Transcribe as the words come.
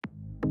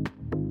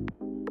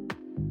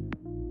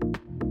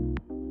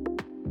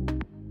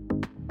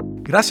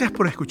Gracias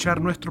por escuchar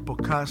nuestro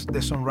podcast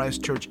de Sunrise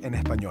Church en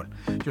español.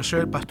 Yo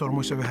soy el pastor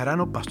Moisés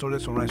Bejarano, pastor de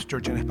Sunrise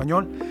Church en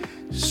español.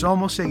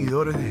 Somos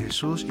seguidores de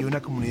Jesús y una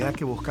comunidad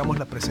que buscamos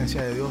la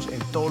presencia de Dios en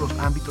todos los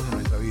ámbitos de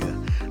nuestra vida.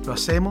 Lo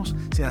hacemos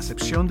sin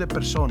acepción de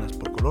personas,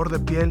 por color de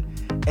piel,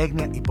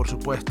 etnia y por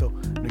supuesto,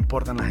 no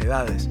importan las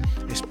edades.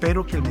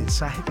 Espero que el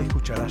mensaje que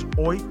escucharás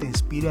hoy te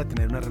inspire a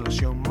tener una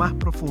relación más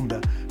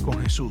profunda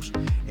con Jesús.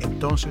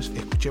 Entonces,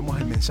 escuchemos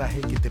el mensaje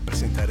que te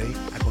presentaré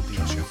a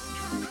continuación.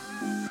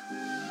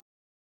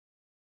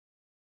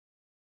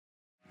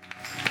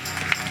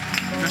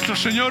 Nuestro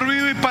Señor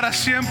vive y para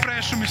siempre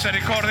es su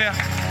misericordia.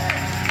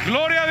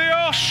 Gloria a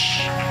Dios,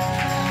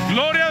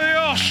 gloria a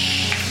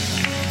Dios,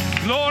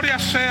 gloria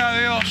sea a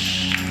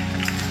Dios.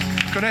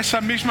 Con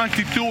esa misma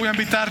actitud voy a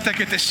invitarte a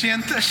que te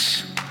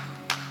sientes.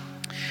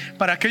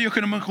 Para aquellos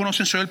que no me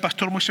conocen, soy el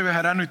pastor Moisés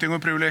Bejarano y tengo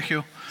el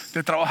privilegio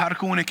de trabajar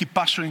con un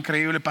equipazo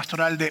increíble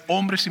pastoral de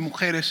hombres y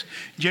mujeres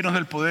llenos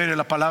del poder y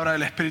la palabra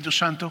del Espíritu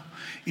Santo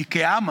y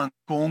que aman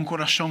con un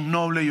corazón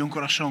noble y un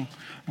corazón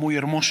muy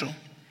hermoso.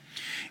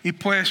 Y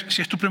pues,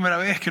 si es tu primera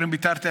vez, quiero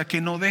invitarte a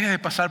que no dejes de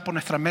pasar por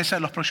nuestra mesa de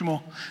los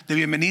próximos de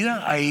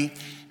bienvenida. Ahí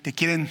te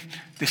quieren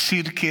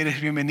decir que eres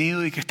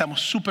bienvenido y que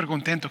estamos súper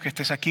contentos que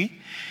estés aquí.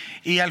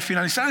 Y al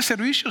finalizar el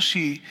servicio,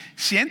 si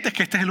sientes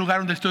que este es el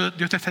lugar donde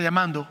Dios te está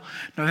llamando,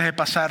 no dejes de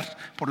pasar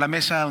por la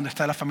mesa donde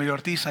está la familia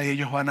Ortiz y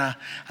ellos van a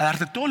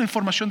darte toda la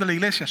información de la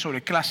iglesia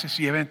sobre clases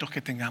y eventos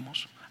que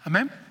tengamos.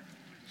 Amén.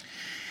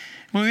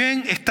 Muy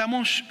bien,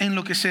 estamos en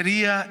lo que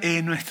sería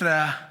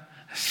nuestra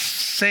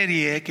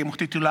serie que hemos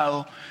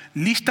titulado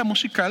Lista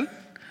musical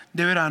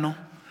de verano,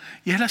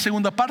 y es la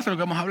segunda parte de lo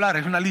que vamos a hablar.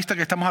 Es una lista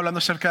que estamos hablando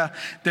acerca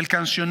del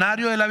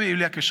cancionario de la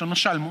Biblia, que son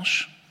los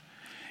salmos,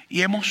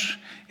 y hemos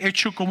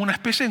hecho como una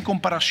especie de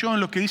comparación en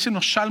lo que dicen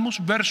los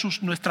salmos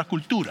versus nuestra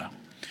cultura.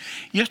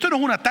 Y esto no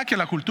es un ataque a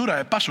la cultura,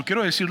 de paso,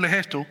 quiero decirles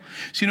esto,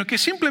 sino que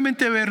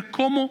simplemente ver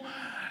cómo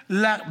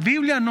la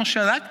Biblia no se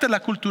adapta a la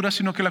cultura,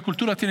 sino que la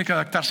cultura tiene que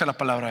adaptarse a la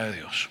palabra de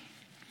Dios.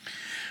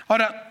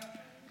 Ahora,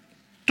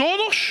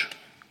 todos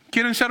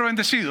quieren ser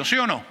bendecidos, ¿sí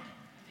o no?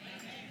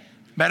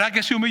 ¿Verdad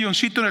que si un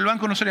milloncito en el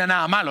banco no sería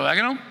nada malo, verdad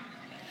que no?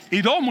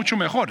 Y 2 mucho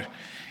mejor.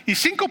 Y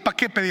 5, ¿para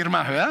qué pedir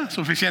más, verdad?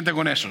 Suficiente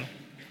con eso.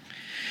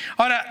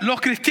 Ahora, los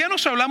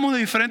cristianos hablamos de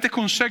diferentes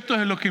conceptos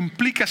de lo que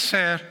implica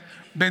ser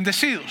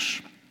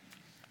bendecidos.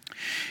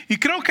 Y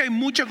creo que hay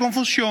mucha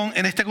confusión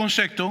en este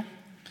concepto,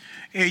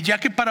 ya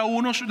que para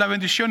unos la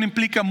bendición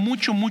implica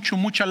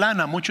mucha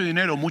lana, mucho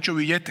dinero, mucho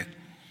billete,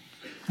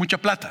 mucha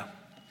plata.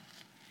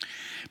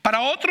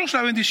 Para otros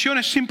la bendición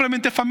es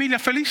simplemente familia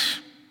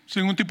feliz,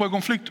 sin ningún tipo de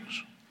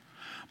conflictos.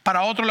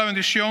 Para otros la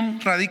bendición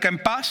radica en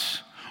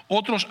paz.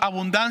 Otros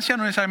abundancia,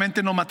 no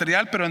necesariamente no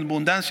material, pero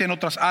abundancia en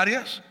otras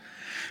áreas.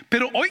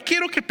 Pero hoy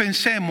quiero que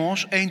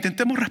pensemos e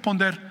intentemos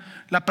responder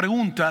la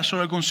pregunta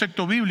sobre el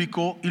concepto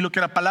bíblico y lo que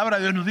la palabra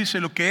de Dios nos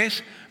dice, lo que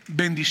es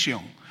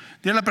bendición.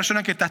 Dile a la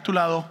persona que está a tu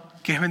lado,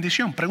 ¿qué es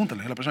bendición?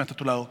 Pregúntale a la persona que está a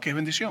tu lado, ¿qué es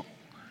bendición?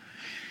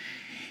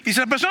 Y si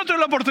la persona tiene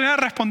la oportunidad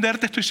de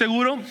responderte, estoy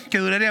seguro que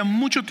duraría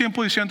mucho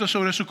tiempo diciendo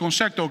sobre su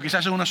concepto, o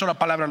quizás en una sola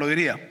palabra lo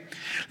diría.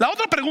 La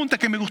otra pregunta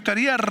que me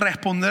gustaría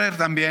responder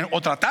también, o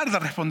tratar de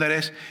responder,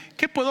 es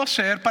 ¿qué puedo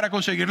hacer para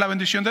conseguir la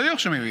bendición de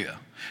Dios en mi vida?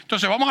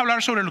 Entonces vamos a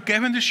hablar sobre lo que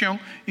es bendición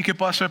y qué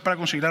puedo hacer para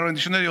conseguir la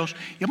bendición de Dios.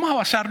 Y vamos a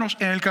basarnos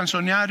en el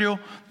cancionario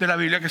de la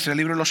Biblia, que es el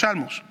libro de los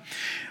Salmos.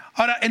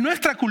 Ahora, en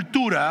nuestra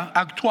cultura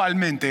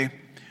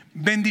actualmente,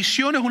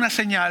 bendición es una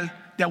señal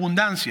de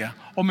abundancia,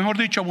 o mejor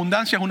dicho,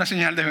 abundancia es una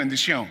señal de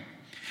bendición.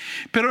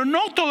 Pero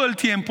no todo el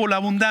tiempo la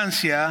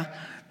abundancia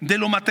de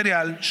lo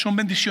material son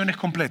bendiciones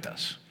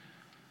completas.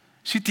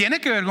 Sí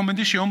tiene que ver con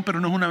bendición, pero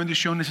no es una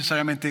bendición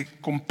necesariamente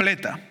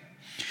completa.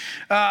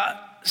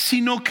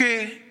 Sino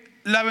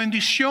que la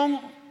bendición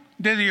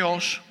de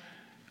Dios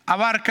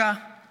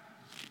abarca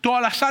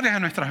todas las áreas de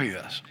nuestras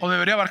vidas, o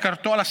debería abarcar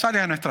todas las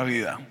áreas de nuestra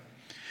vida.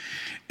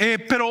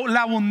 Pero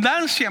la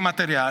abundancia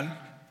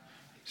material,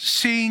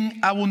 sin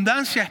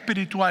abundancia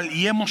espiritual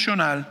y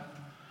emocional,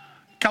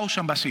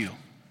 causan vacío.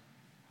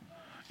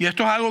 Y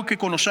esto es algo que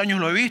con los años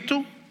lo he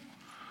visto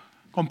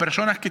con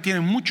personas que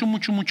tienen mucho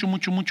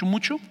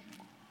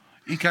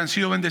y que han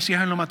sido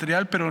bendecidas en lo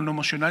material, pero en lo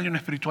emocional y en lo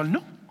espiritual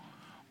no,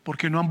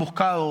 porque no han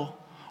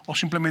buscado o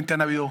simplemente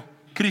han habido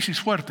crisis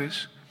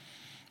fuertes,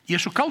 y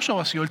eso causa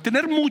vacío. El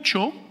tener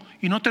mucho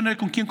y no tener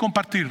con quién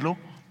compartirlo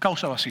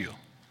causa vacío.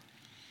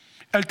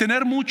 El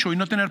tener mucho y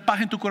no tener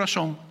paz en tu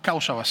corazón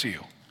causa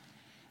vacío.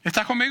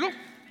 ¿Estás conmigo?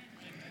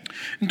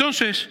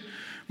 Entonces,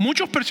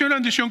 muchos perciben la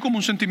bendición como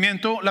un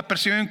sentimiento, la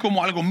perciben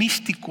como algo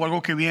místico,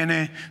 algo que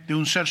viene de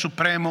un ser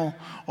supremo,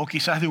 o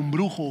quizás de un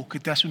brujo que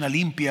te hace una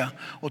limpia,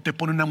 o te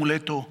pone un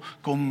amuleto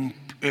con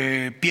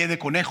pie de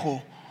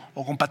conejo,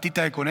 o con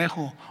patita de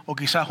conejo, o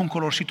quizás un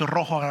colorcito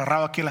rojo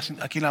agarrado aquí en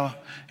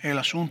el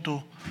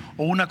asunto,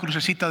 o una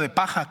crucecita de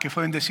paja que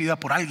fue bendecida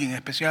por alguien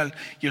especial,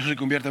 y eso se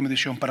convierte en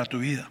bendición para tu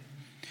vida.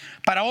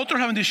 Para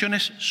otros la bendición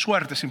es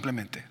suerte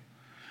simplemente.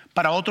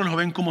 Para otros lo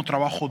ven como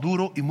trabajo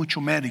duro y mucho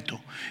mérito.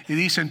 Y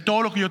dicen,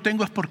 todo lo que yo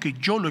tengo es porque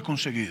yo lo he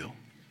conseguido.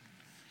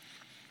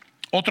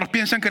 Otros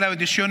piensan que la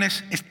bendición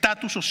es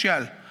estatus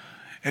social.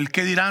 El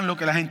qué dirán, lo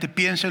que la gente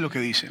piensa y lo que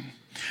dicen.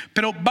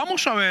 Pero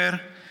vamos a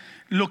ver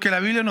lo que la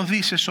Biblia nos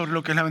dice sobre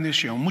lo que es la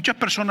bendición. Muchas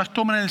personas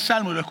toman el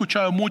Salmo, y lo he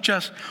escuchado en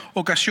muchas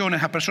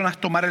ocasiones, a personas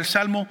tomar el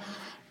Salmo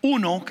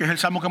 1, que es el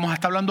Salmo que vamos a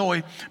estar hablando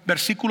hoy,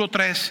 versículo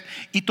 3,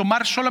 y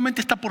tomar solamente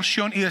esta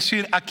porción y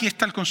decir, aquí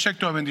está el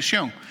concepto de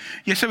bendición.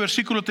 Y ese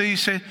versículo te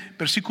dice,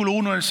 versículo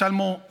 1 del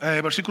Salmo,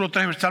 versículo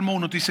 3 del Salmo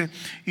 1 te dice,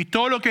 y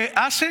todo lo que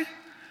hace,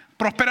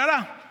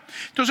 prosperará.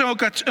 Entonces,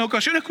 en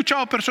ocasiones he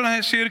escuchado a personas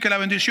decir que la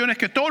bendición es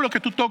que todo lo que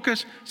tú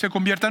toques se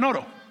convierta en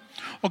oro,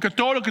 o que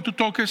todo lo que tú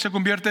toques se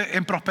convierte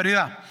en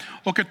prosperidad,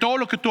 o que todo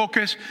lo que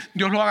toques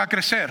Dios lo haga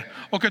crecer,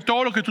 o que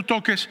todo lo que tú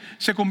toques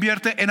se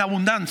convierte en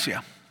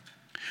abundancia.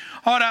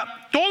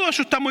 Ahora, todo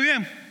eso está muy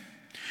bien,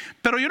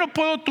 pero yo no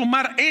puedo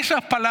tomar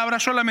esas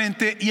palabras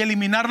solamente y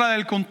eliminarla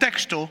del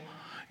contexto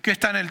que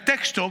está en el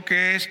texto,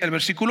 que es el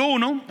versículo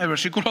 1, el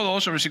versículo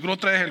 2, el versículo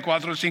 3, el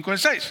 4, el 5, el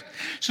 6.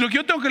 Sino que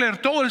yo tengo que leer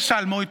todo el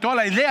Salmo y toda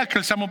la idea que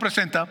el Salmo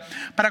presenta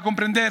para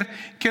comprender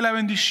que la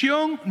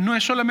bendición no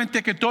es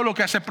solamente que todo lo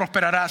que hace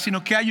prosperará,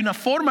 sino que hay una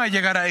forma de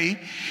llegar ahí,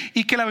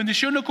 y que la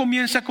bendición no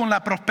comienza con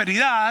la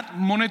prosperidad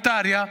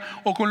monetaria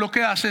o con lo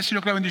que hace,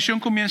 sino que la bendición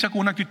comienza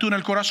con una actitud en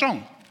el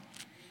corazón.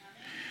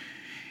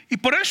 Y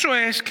por eso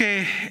es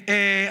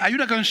que hay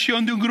una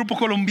canción de un grupo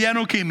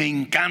colombiano que me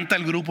encanta,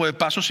 el grupo de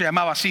paso, se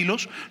llama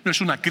Vacilos. No es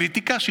una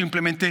crítica,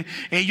 simplemente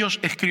ellos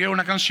escribieron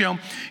una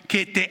canción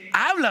que te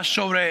habla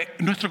sobre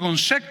nuestro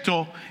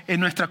concepto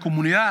en nuestra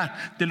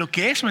comunidad de lo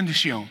que es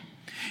bendición.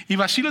 Y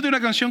Vacilos tiene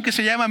una canción que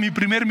se llama Mi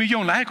Primer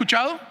Millón. ¿La has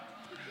escuchado?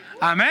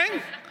 Amén.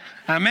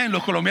 Amén.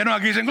 Los colombianos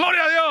aquí dicen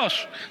gloria a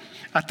Dios.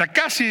 Hasta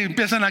casi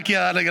empiezan aquí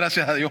a darle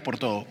gracias a Dios por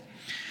todo.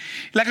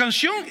 La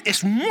canción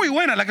es muy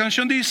buena. La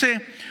canción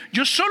dice,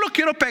 yo solo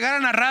quiero pegar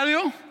en la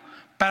radio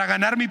para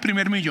ganar mi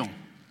primer millón.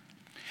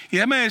 Y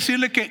déjame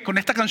decirle que con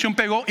esta canción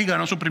pegó y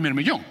ganó su primer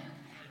millón.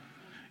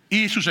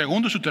 Y su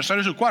segundo, su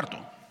tercero y su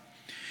cuarto.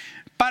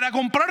 Para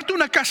comprarte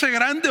una casa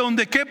grande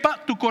donde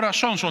quepa tu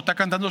corazón. Eso está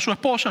cantando su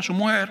esposa, su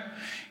mujer.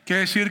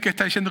 Quiere decir que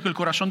está diciendo que el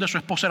corazón de su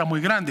esposa era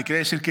muy grande. Quiere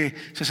decir que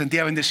se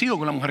sentía bendecido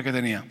con la mujer que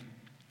tenía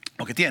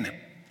o que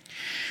tiene.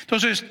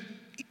 Entonces,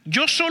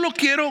 yo solo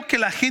quiero que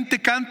la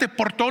gente cante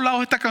por todos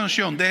lados esta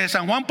canción. Desde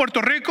San Juan, Puerto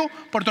Rico,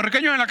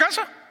 puertorriqueños en la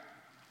casa.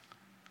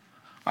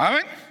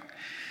 ¿Amén?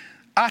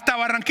 Hasta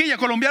Barranquilla,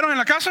 colombianos en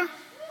la casa.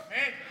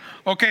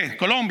 Ok,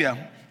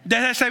 Colombia.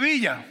 Desde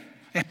Sevilla,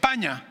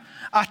 España,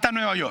 hasta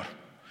Nueva York.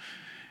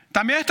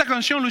 También esta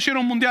canción lo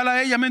hicieron mundial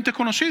a ella, mentes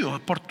conocidos.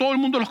 Por todo el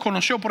mundo los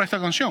conoció por esta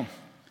canción.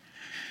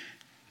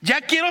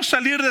 Ya quiero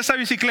salir de esa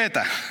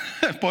bicicleta.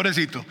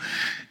 Pobrecito.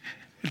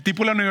 El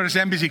tipo de la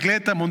universidad en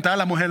bicicleta, montaba a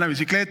la mujer en la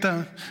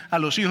bicicleta, a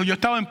los hijos. Yo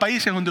estaba en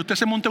países donde usted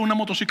se monta en una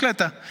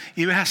motocicleta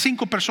y ves a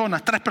 5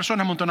 personas, 3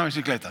 personas montando una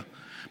bicicleta.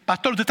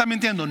 Pastor, ¿usted está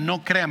mintiendo?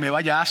 No créame,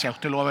 vaya a Asia,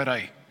 usted lo va a ver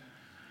ahí.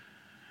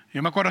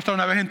 Yo me acuerdo estar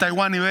una vez en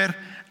Taiwán y ver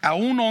a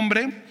un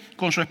hombre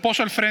con su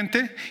esposa al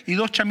frente y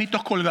 2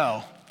 chamitos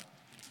colgados.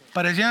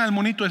 Parecían el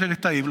monito ese que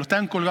está ahí, lo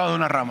estaban colgados de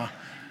una rama.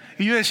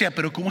 Y yo decía,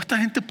 pero ¿cómo esta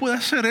gente puede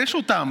hacer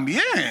eso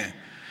también?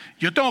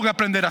 Yo tengo que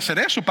aprender a hacer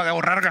eso para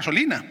ahorrar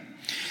gasolina.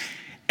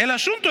 El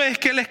asunto es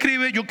que él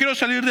escribe, yo quiero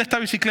salir de esta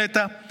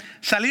bicicleta,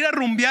 salir a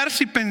rumbear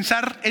sin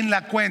pensar en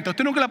la cuenta.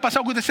 ¿Usted nunca le ha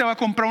pasado que usted se va a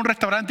comprar un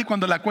restaurante y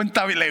cuando la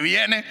cuenta le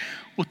viene,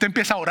 usted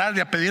empieza a orar y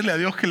a pedirle a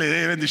Dios que le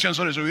dé bendición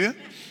sobre su vida?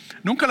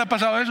 ¿Nunca le ha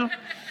pasado eso?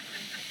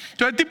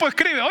 Entonces el tipo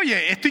escribe,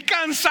 oye, estoy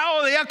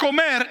cansado de ir a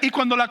comer y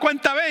cuando la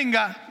cuenta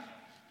venga,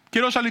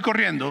 quiero salir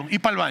corriendo,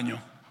 ir para el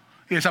baño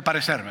y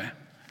desaparecerme.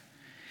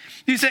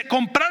 Dice,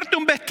 comprarte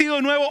un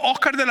vestido nuevo,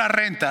 Oscar de la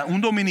Renta,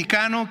 un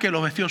dominicano que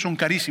los vestidos son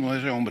carísimos de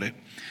ese hombre.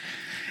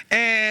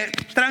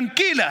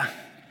 Tranquila,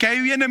 que ahí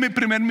viene mi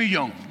primer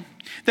millón.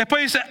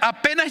 Después dice,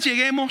 apenas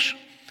lleguemos,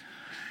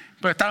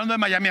 pero está hablando de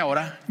Miami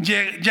ahora,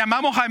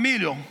 llamamos a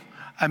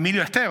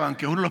Emilio Esteban,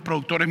 que es uno de los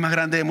productores más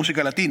grandes de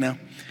música latina.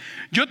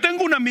 Yo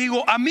tengo un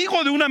amigo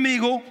de un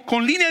amigo,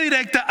 con línea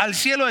directa al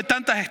cielo de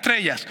tantas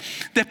estrellas.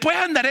 Después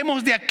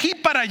andaremos de aquí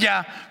para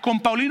allá con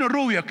Paulino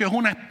Rubio, que es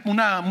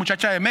una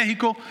muchacha de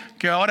México,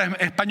 que ahora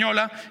es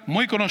española,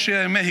 muy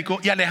conocida en México,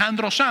 y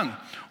Alejandro Sanz,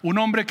 un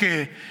hombre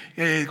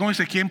que, ¿cómo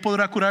dice? ¿Quién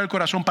podrá curar el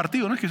corazón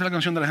partido? ¿No es que es la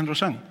canción de Alejandro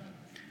Sanz?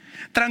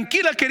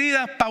 Tranquila,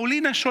 querida,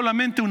 Paulina es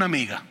solamente una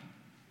amiga.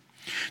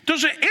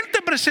 Entonces, él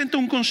te presenta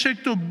un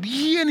concepto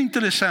bien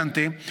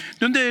interesante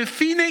donde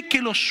define que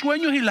los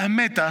sueños y las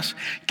metas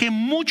que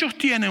muchos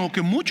tienen o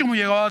que muchos hemos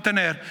llegado a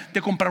tener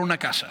de comprar una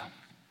casa.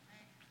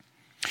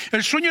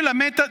 El sueño y la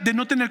meta de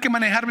no tener que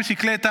manejar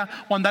bicicleta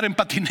o andar en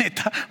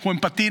patineta o en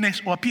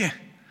patines o a pie,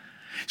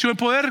 sino de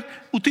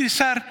poder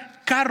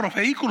utilizar carros,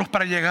 vehículos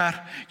para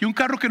llegar y un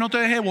carro que no te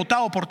deje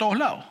botado por todos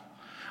lados.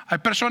 Hay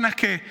personas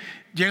que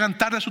llegan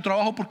tarde a su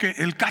trabajo porque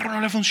el carro no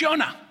le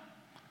funciona.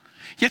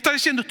 Y está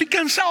diciendo, estoy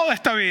cansado de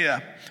esta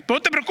vida, pero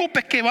no te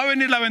preocupes que va a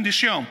venir la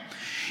bendición.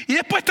 Y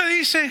después te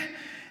dice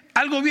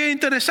algo bien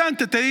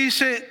interesante, te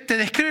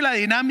describe la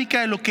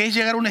dinámica de lo que es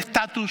llegar a un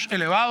estatus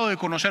elevado, de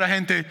conocer a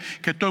gente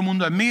que todo el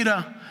mundo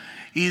admira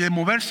y de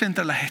moverse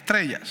entre las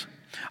estrellas.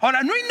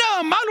 Ahora, no hay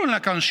nada malo en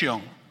la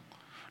canción.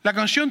 La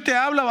canción te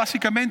habla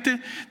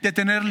básicamente de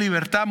tener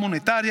libertad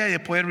monetaria y de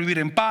poder vivir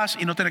en paz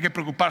y no tener que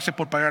preocuparse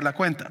por pagar la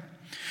cuenta.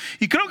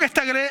 Y creo que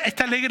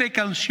esta alegre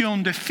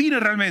canción define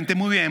realmente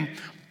muy bien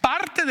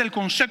parte del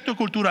concepto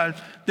cultural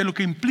de lo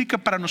que implica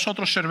para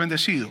nosotros ser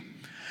bendecidos.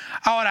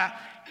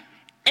 Ahora,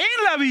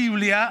 en la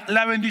Biblia,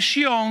 la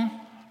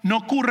bendición no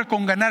ocurre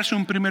con ganarse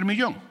un primer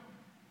millón,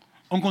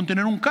 o con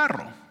tener un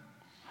carro,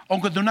 o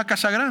con tener una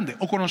casa grande,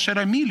 o conocer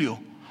a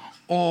Emilio,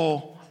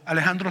 o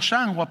Alejandro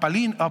Sanz, o a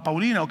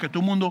Paulina, o que todo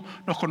el mundo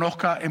nos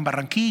conozca en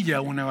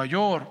Barranquilla, o en Nueva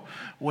York,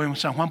 o en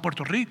San Juan,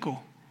 Puerto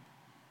Rico.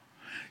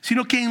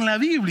 Sino que en la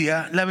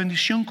Biblia la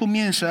bendición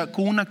comienza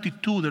con una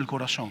actitud del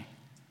corazón.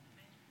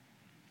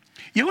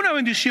 Y es una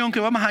bendición que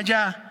va más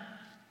allá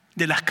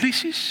de las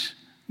crisis,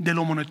 de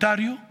lo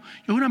monetario.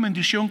 Es una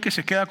bendición que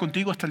se queda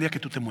contigo hasta el día que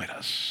tú te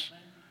mueras.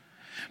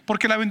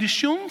 Porque la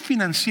bendición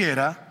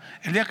financiera,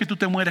 el día que tú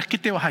te mueras, ¿qué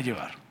te vas a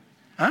llevar?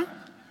 ¿Ah?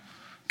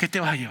 ¿Qué te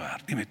vas a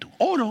llevar? Dime tú.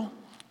 Oro,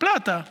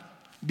 plata,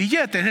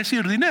 billetes, es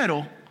decir,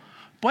 dinero.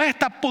 Puedes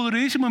estar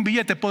podridísimo en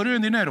billetes, podrido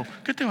en dinero.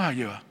 ¿Qué te vas a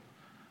llevar?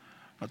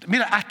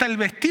 Mira, hasta el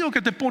vestido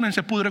que te ponen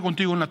se pudre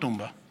contigo en la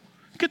tumba.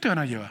 ¿Qué te van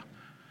a llevar?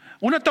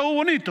 Un ataúd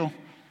bonito.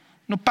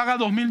 No paga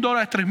 $2,000,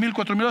 $3,000,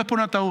 $4,000 por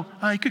un ataúd.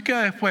 Ay, ¿qué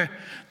queda después?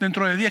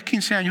 Dentro de 10,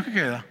 15 años, ¿qué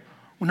queda?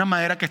 Una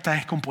madera que está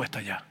descompuesta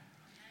ya.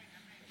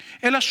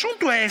 El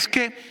asunto es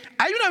que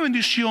hay una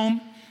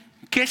bendición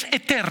que es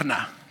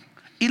eterna.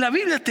 Y la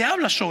Biblia te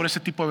habla sobre ese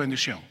tipo de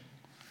bendición.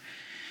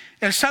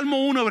 El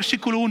Salmo 1,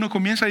 versículo 1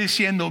 comienza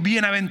diciendo,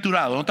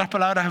 bienaventurado, en otras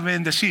palabras,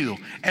 bendecido.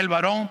 El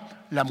varón,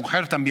 la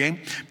mujer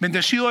también,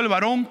 bendecido el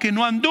varón que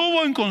no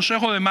anduvo en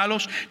consejo de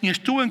malos, ni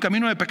estuvo en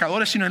camino de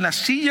pecadores, sino en la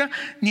silla,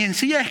 ni en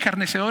silla de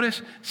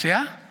escarnecedores se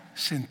ha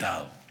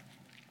sentado.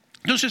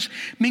 Entonces,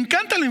 me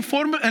encanta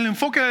el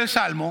enfoque del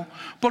Salmo,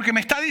 porque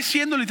me está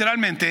diciendo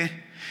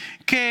literalmente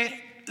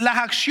que las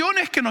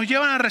acciones que nos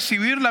llevan a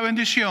recibir la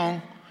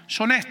bendición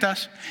son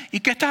estas,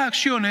 y que estas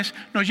acciones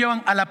nos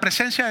llevan a la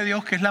presencia de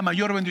Dios, que es la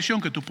mayor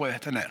bendición que tú puedes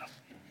tener.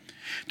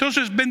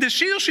 Entonces,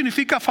 bendecido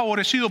significa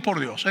favorecido por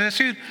Dios. Es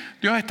decir,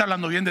 Dios está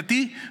hablando bien de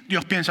ti,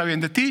 Dios piensa bien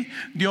de ti,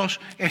 Dios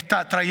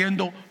está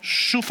trayendo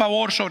su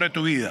favor sobre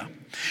tu vida.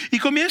 Y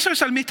comienza el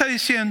salmista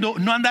diciendo,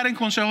 no andar en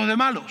consejos de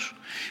malos.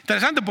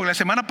 Interesante, porque la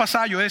semana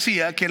pasada yo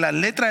decía que la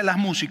letra de las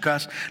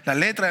músicas, la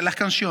letra de las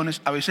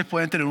canciones, a veces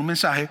pueden tener un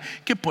mensaje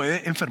que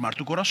puede enfermar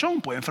tu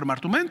corazón, puede enfermar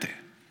tu mente.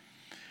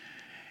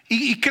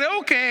 Y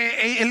creo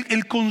que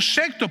el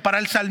concepto para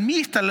el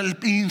salmista, el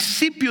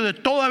principio de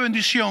toda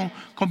bendición,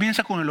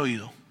 comienza con el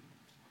oído.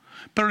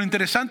 Pero lo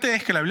interesante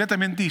es que la Biblia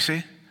también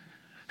dice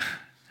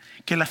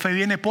que la fe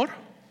viene por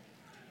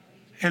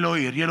el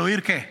oír. ¿Y el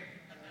oír qué?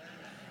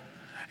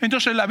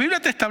 Entonces la Biblia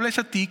te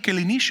establece a ti que el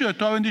inicio de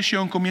toda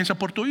bendición comienza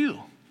por tu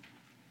oído.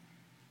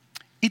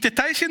 Y te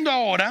está diciendo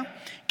ahora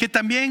que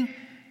también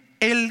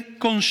el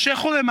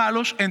consejo de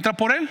malos entra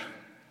por el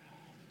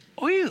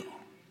oído.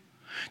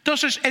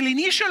 Entonces, el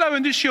inicio de la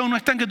bendición no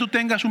está en que tú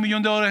tengas $1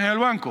 millón en el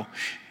banco.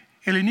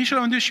 El inicio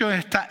de la bendición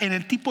está en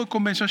el tipo de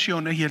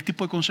conversaciones y el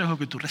tipo de consejos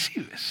que tú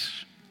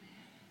recibes.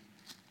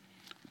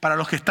 Para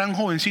los que están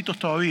jovencitos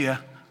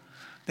todavía,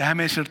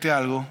 déjame decirte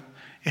algo,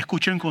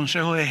 escuchen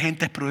consejos de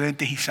gentes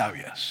prudentes y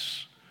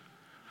sabias.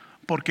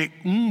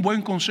 Porque un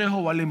buen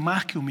consejo vale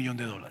más que $1 millón.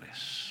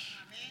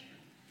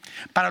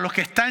 Para los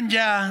que están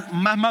ya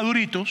más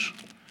maduritos,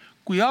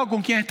 cuidado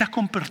con quién estás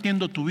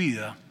compartiendo tu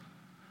vida.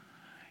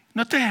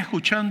 No estés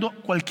escuchando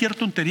cualquier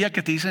tontería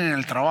que te dicen en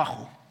el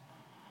trabajo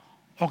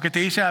o que te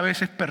dicen a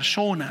veces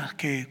personas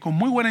que con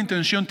muy buena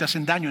intención te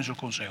hacen daño en sus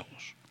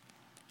consejos.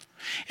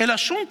 El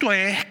asunto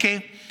es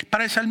que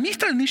para el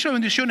salmista el inicio de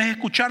bendición es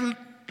escuchar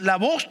la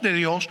voz de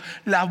Dios,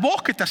 la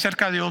voz que te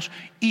acerca a Dios,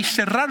 y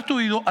cerrar tu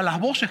oído a las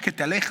voces que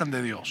te alejan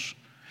de Dios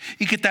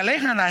y que te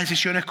alejan las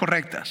decisiones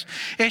correctas.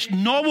 Es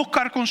no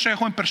buscar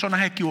consejo en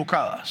personas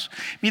equivocadas.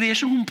 Mire,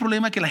 eso es un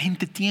problema que la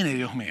gente tiene,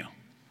 Dios mío.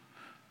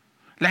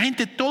 La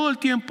gente todo el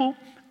tiempo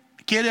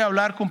quiere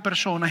hablar con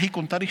personas y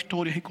contar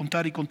historias y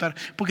contar,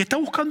 porque está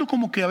buscando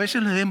como que a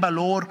veces les den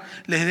valor,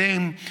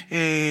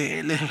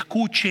 les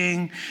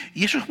escuchen,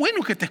 y eso es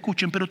bueno que te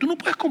escuchen, pero tú no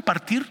puedes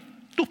compartir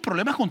tus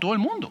problemas con todo el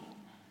mundo.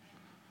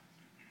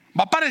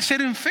 Va a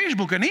aparecer en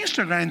Facebook, en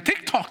Instagram, en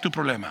TikTok tu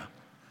problema.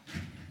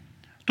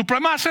 Tu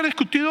problema va a ser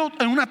discutido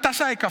en una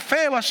taza de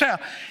café, o sea,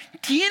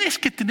 tienes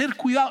que tener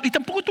cuidado, y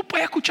tampoco tú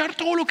puedes escuchar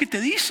todo lo que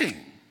te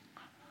dicen.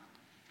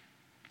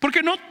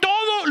 Porque no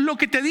todo lo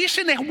que te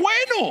dicen es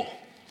bueno.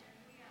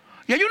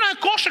 Y hay una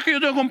cosa que yo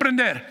tengo que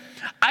comprender.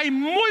 Hay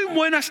muy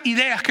buenas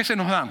ideas que se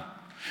nos dan.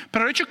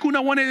 Pero el hecho de que una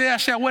buena idea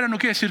sea buena no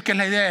quiere decir que es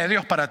la idea de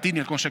Dios para ti ni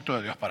el concepto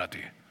de Dios para ti.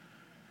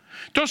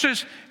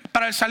 Entonces,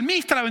 para el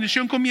salmista la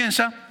bendición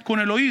comienza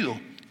con el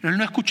oído. El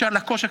no escuchar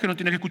las cosas que no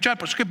tienes que escuchar.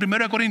 Por eso es que en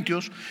 1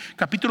 Corintios,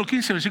 capítulo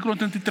 15, versículo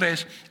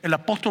 33, el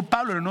apóstol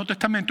Pablo en el Nuevo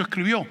Testamento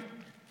escribió: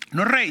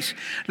 no erréis,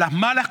 las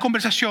malas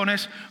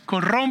conversaciones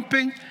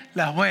corrompen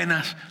las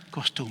buenas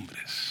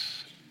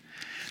costumbres.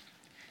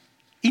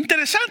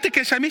 Interesante que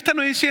el salmista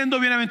no diciendo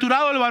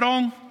bienaventurado el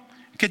varón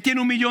que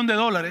tiene $1 millón,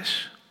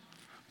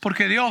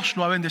 porque Dios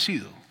lo ha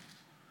bendecido,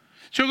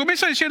 Se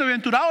comienza diciendo,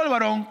 bienaventurado el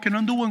varón que no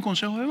anduvo en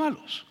consejo de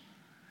malos.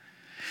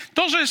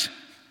 Entonces,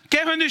 ¿qué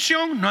es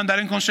bendición? No andar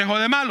en consejo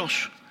de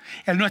malos.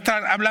 El no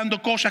estar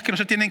hablando cosas que no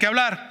se tienen que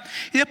hablar.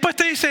 Y después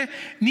te dice,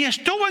 ni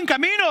estuvo en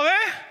camino de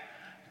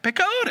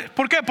pecadores.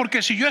 ¿Por qué?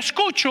 Porque si yo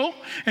escucho,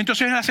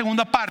 entonces es la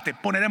segunda parte,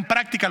 poner en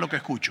práctica lo que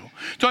escucho.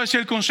 Entonces, si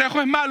el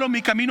consejo es malo,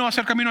 mi camino va a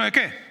ser camino de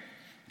 ¿qué?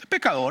 De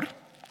pecador.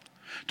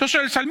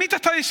 Entonces el salmista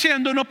está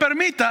diciendo, no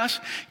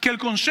permitas que el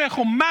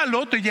consejo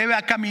malo te lleve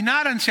a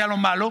caminar hacia lo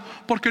malo,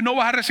 porque no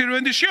vas a recibir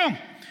bendición.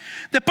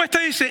 Después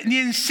te dice, ni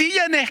en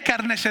silla de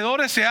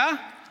escarnecedores se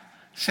ha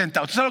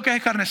sentado. ¿Usted sabe lo que es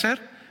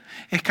escarnecer?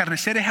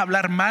 Escarnecer es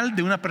hablar mal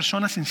de una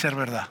persona sin ser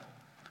verdad.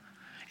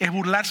 Es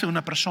burlarse de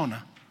una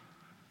persona.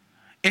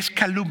 Es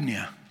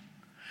calumnia.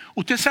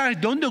 ¿Usted sabe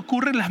dónde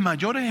ocurren los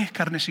mayores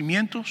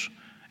escarnecimientos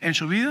en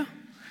su vida?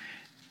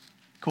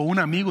 Con un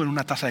amigo en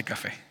una taza de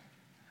café.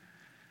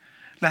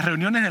 Las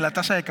reuniones de la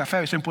taza de café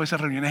a veces pueden ser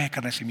reuniones de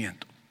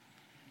escarnecimiento.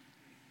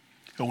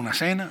 En una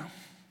cena,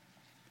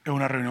 en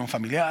una reunión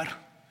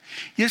familiar.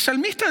 Y el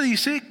salmista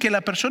dice que la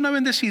persona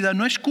bendecida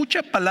no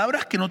escucha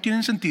palabras que no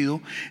tienen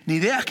sentido, ni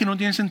ideas que no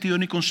tienen sentido,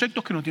 ni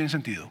conceptos que no tienen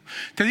sentido.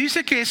 Te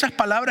dice que esas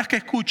palabras que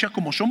escucha,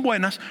 como son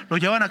buenas, lo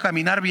llevan a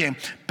caminar bien.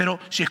 Pero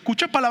si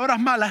escucha palabras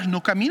malas,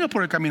 no camina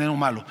por el camino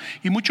malo.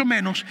 Y mucho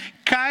menos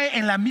cae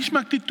en la misma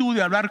actitud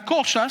de hablar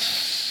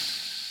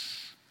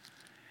cosas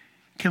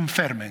que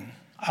enfermen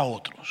a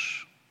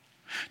otros.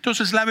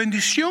 Entonces la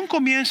bendición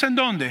comienza ¿en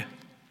dónde?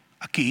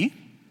 Aquí,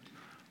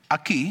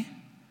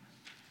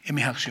 en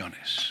mis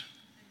acciones.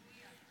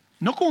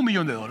 No con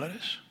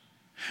 $1.000.000.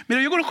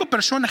 Mira, yo conozco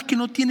personas que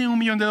no tienen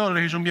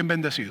 $1.000.000 y son bien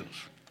bendecidos.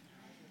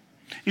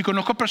 Y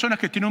conozco personas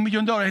que tienen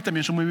 $1.000.000 y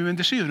también son muy bien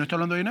bendecidos. No estoy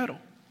hablando de dinero.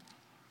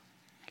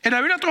 En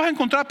la Biblia tú vas a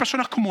encontrar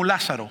personas como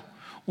Lázaro,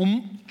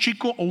 un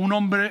chico o un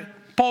hombre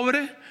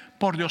pobre,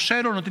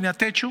 pordiosero, no tenía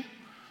techo,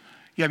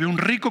 y había un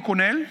rico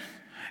con él.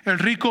 El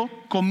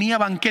rico comía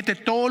banquete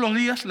todos los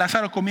días.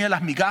 Lázaro comía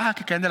las migajas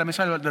que caen de la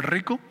mesa del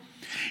rico.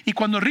 Y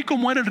cuando el rico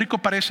muere, el rico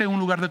aparece en un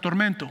lugar de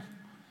tormento,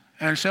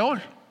 en el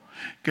Seol,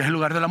 que es el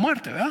lugar de la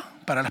muerte, ¿verdad?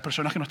 Para las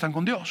personas que no están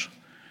con Dios.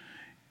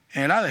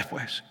 En el Hades,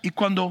 pues. Y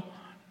cuando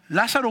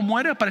Lázaro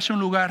muere, aparece un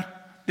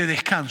lugar de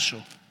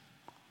descanso.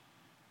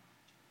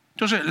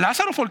 Entonces,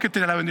 Lázaro fue el que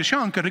tenía la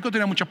bendición, aunque el rico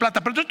tenía mucha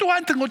plata. Pero entonces tú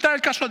vas a encontrar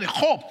el caso de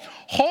Job.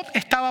 Job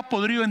estaba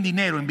podrido en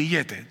dinero, en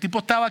billete. El tipo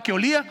estaba que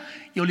olía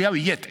y olía a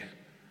billete.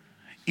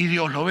 Y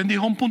Dios lo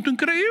bendijo a un punto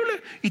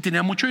increíble y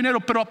tenía mucho dinero.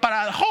 Pero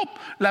para Job,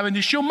 la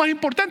bendición más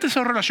importante es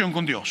su relación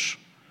con Dios.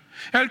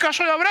 En el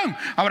caso de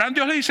Abraham,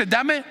 Dios le dice,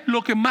 dame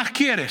lo que más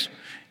quieres.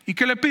 ¿Y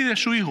qué le pide a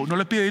su hijo? No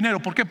le pide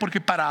dinero. ¿Por qué?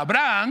 Porque para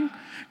Abraham,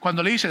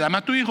 cuando le dice, dame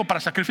a tu hijo para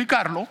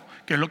sacrificarlo,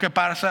 que es lo que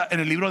pasa en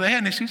el libro de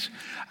Génesis,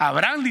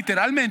 Abraham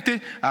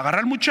literalmente agarra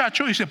al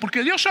muchacho y dice,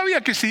 porque Dios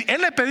sabía que si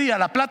él le pedía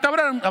la plata a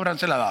Abraham, Abraham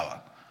se la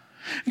daba.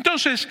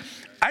 Entonces,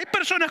 hay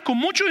personas con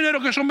mucho dinero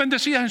que son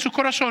bendecidas en sus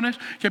corazones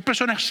y hay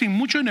personas sin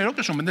mucho dinero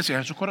que son bendecidas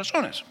en sus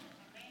corazones.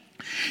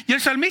 Y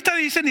el salmista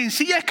dice, ni en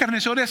silla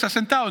escarnecedora se ha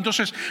sentado.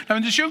 Entonces, la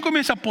bendición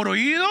comienza por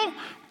oído,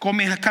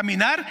 comienza a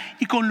caminar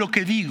y con lo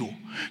que digo.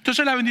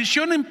 Entonces, la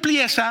bendición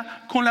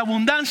empieza con la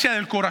abundancia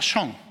del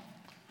corazón.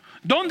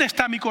 ¿Dónde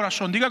está mi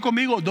corazón? Diga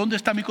conmigo, ¿dónde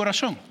está mi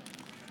corazón?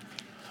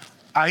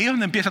 Ahí es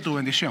donde empieza tu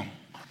bendición,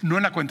 no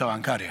en la cuenta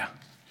bancaria.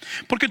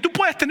 Porque tú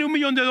puedes tener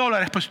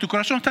 $1.000.000, pero si tu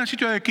corazón está en el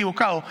sitio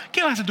equivocado,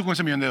 ¿qué vas a hacer tú con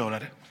ese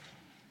 $1.000.000?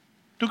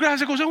 ¿Tú crees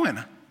hacer cosas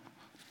buenas?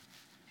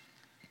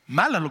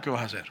 Malas lo que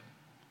vas a hacer.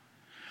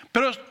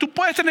 Pero tú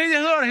puedes tener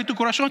 $10 y tu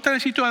corazón está en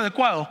el sitio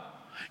adecuado.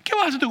 ¿Qué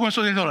vas a hacer tú con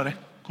esos $10?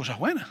 Cosas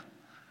buenas.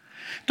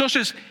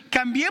 Entonces,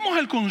 cambiemos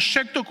el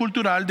concepto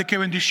cultural de que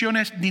bendición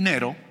es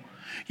dinero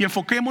y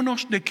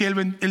enfoquémonos de que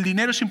el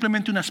dinero es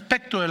simplemente un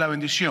aspecto de la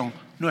bendición,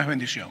 no es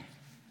bendición.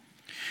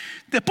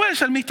 Después el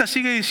salmista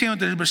sigue diciendo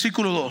desde el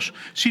versículo 2,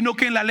 sino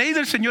que en la ley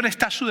del Señor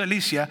está su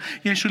delicia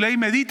y en su ley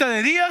medita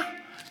de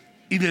día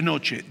y de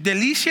noche.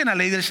 Delicia en la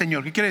ley del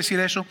Señor. ¿Qué quiere decir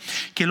eso?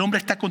 Que el hombre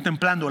está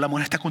contemplando, la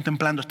mujer está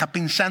contemplando, está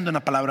pensando en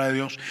la palabra de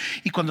Dios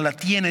y cuando la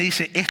tiene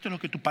dice, esto es lo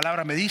que tu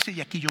palabra me dice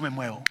y aquí yo me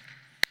muevo.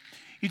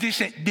 Y te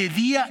dice de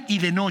día y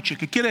de noche.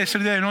 ¿Qué quiere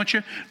decir día y de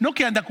noche? No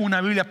que anda con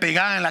una Biblia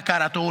pegada en la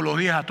cara todos los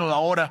días, a toda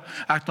hora,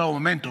 a todo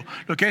momento.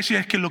 Lo que decir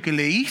es que lo que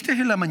leíste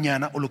en la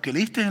mañana o lo que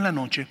leíste en la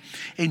noche,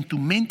 en tu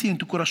mente y en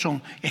tu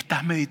corazón,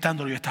 estás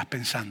meditándolo y estás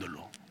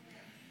pensándolo.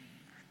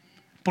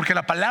 Porque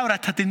la palabra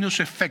está teniendo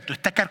su efecto,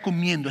 está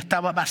carcomiendo, está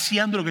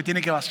vaciando lo que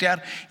tiene que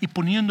vaciar y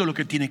poniendo lo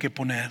que tiene que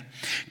poner.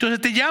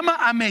 Entonces te llama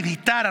a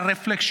meditar, a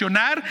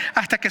reflexionar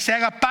hasta que se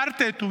haga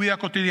parte de tu vida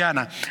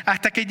cotidiana,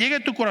 hasta que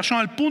llegue tu corazón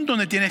al punto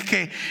donde tienes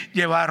que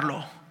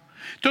llevarlo.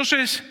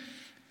 Entonces,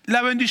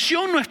 la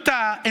bendición no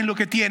está en lo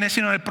que tienes,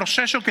 sino en el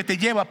proceso que te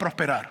lleva a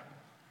prosperar.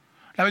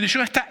 La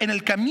bendición está en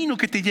el camino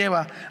que te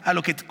lleva a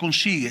lo que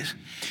consigues.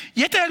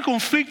 Y este es el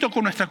conflicto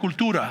con nuestra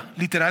cultura,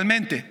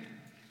 literalmente.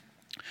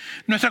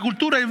 Nuestra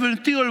cultura ha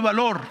invertido el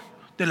valor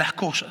de las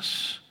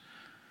cosas.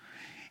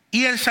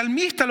 Y el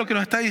salmista lo que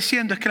nos está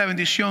diciendo es que la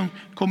bendición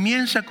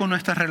comienza con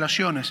nuestras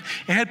relaciones.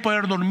 Es el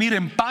poder dormir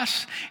en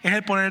paz, es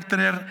el poder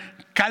tener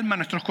calma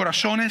nuestros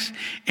corazones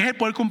es el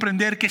poder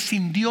comprender que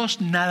sin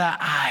Dios nada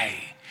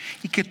hay.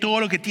 Y que todo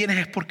lo que tienes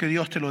es porque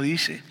Dios te lo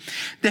dice.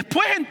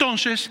 Después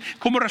entonces,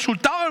 como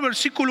resultado del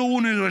versículo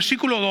 1 y del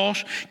versículo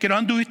 2, que no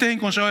anduviste en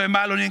consejo de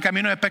malos ni en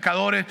camino de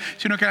pecadores,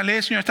 sino que la ley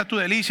del Señor está tu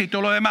delicia y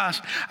todo lo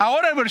demás.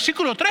 Ahora el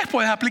versículo 3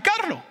 puedes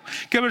aplicarlo.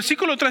 Que el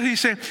versículo 3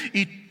 dice,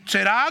 y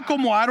será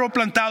como árbol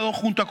plantado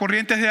junto a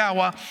corrientes de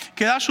agua,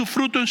 que da su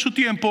fruto en su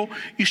tiempo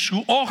y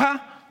su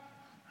hoja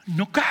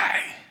no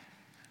cae.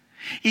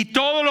 Y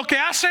todo lo que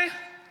hace,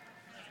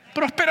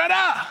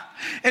 prosperará.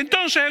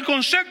 Entonces el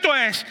concepto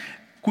es,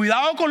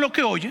 cuidado con lo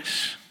que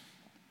oyes,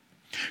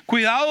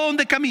 cuidado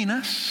donde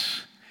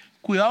caminas,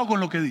 cuidado con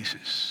lo que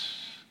dices.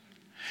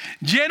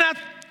 Llena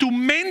tu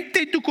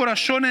mente y tu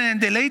corazón en el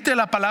deleite de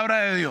la palabra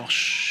de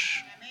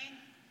Dios.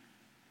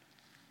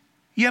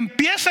 Y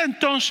empieza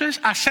entonces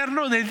a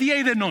hacerlo de día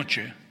y de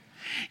noche.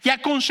 Y a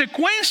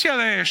consecuencia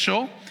de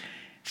eso,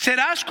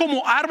 serás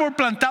como árbol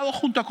plantado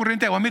junto a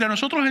corriente de agua. Mira,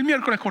 nosotros el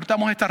miércoles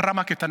cortamos estas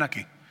ramas que están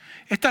aquí.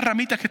 Estas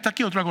ramitas que están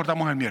aquí, otras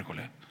cortamos el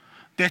miércoles.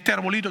 De este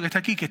arbolito que está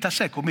aquí, que está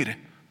seco,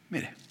 mire.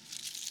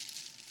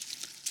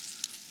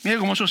 Mire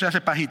cómo eso se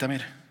hace pajita,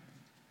 mire.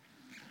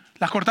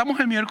 Las cortamos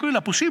el miércoles y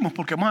las pusimos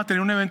porque vamos a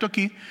tener un evento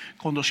aquí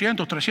con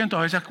 200, 300,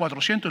 a veces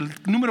 400, el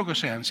número que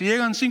sean. Si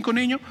llegan 5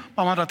 niños,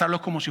 vamos a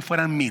tratarlos como si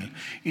fueran 1000.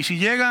 Y si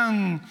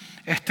llegan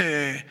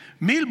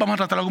 1000, vamos a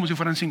tratarlos como si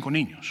fueran 5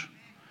 niños.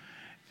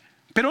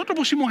 Pero nosotros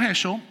pusimos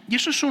eso, y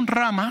eso son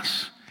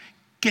ramas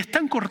que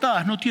están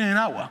cortadas, no tienen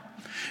agua.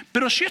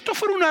 Pero si esto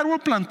fuera un árbol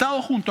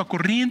plantado junto a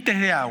corrientes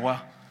de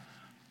agua,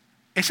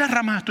 esas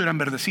ramas estuvieran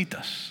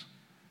verdecitas,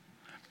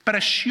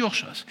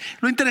 preciosas.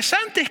 Lo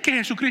interesante es que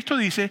Jesucristo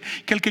dice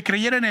que el que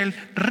creyera en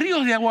Él,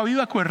 ríos de agua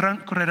viva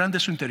correrán de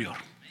su interior.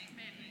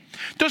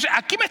 Entonces,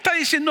 aquí me está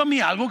diciendo a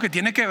mí algo que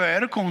tiene que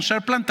ver con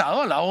ser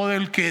plantado al lado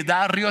del que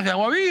da ríos de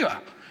agua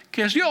viva,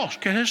 que es Dios,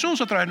 que es Jesús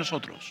a través de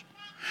nosotros.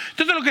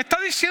 Entonces, lo que está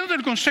diciendo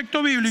del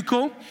concepto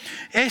bíblico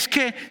es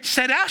que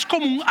serás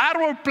como un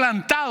árbol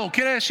plantado,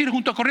 quiere decir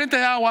junto a corrientes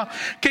de agua,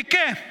 que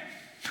 ¿qué?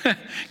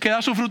 Que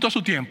da su fruto a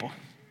su tiempo.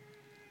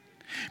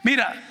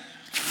 Mira,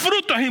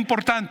 fruto es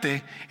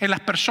importante en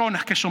las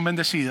personas que son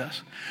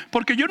bendecidas,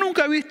 porque yo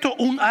nunca he visto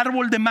un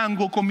árbol de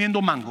mango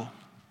comiendo mango.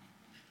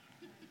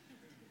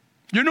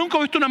 Yo nunca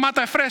he visto una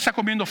mata de fresa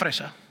comiendo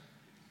fresa.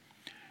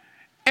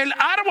 El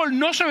árbol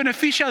no se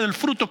beneficia del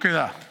fruto que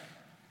da.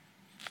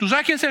 ¿Tú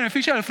sabes quién se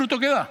beneficia del fruto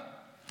que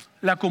da?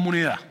 La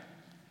comunidad.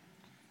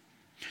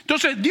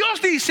 Entonces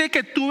Dios dice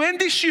que tu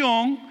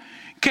bendición,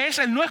 que es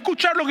el no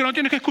escuchar lo que no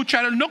tienes que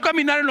escuchar, el no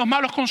caminar en los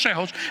malos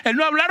consejos, el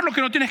no hablar lo que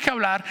no tienes que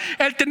hablar,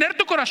 el tener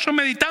tu corazón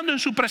meditando en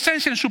su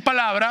presencia, en su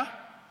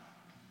palabra,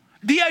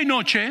 día y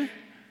noche,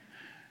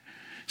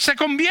 se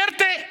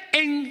convierte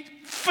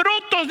en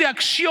frutos de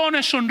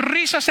acciones,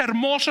 sonrisas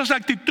hermosas,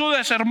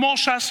 actitudes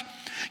hermosas,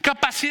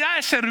 capacidad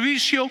de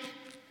servicio,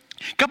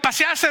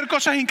 capacidad de hacer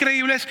cosas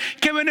increíbles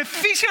que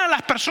benefician a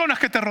las personas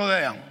que te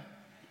rodean.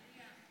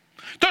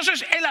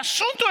 Entonces, el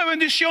asunto de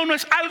bendición no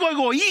es algo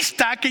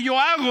egoísta que yo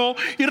hago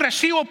y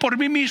recibo por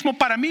mí mismo,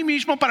 para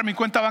mi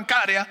cuenta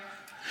bancaria,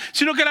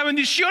 sino que la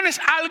bendición es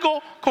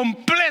algo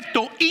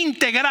completo,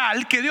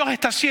 integral que Dios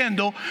está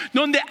haciendo,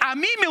 donde a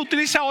mí me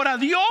utiliza ahora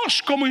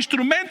Dios como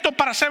instrumento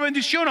para hacer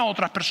bendición a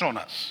otras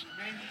personas.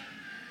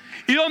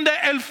 Y donde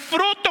el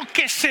fruto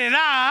que se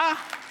da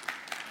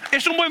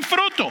es un buen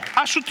fruto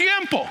a su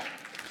tiempo.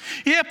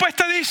 Y después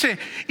te dice,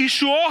 y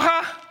su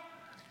hoja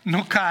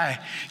no cae,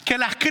 que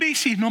las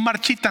crisis no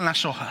marchitan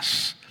las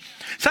hojas.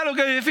 ¿Sabes lo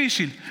que es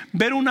difícil?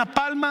 Ver una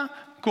palma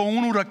con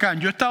un huracán.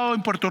 Yo he estado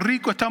en Puerto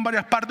Rico, he estado en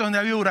varias partes donde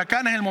ha habido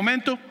huracanes en el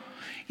momento,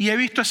 y he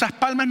visto esas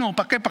palmas, no,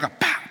 ¿para qué? Para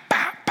acá,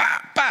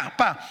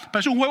 pa.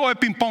 Parece un juego de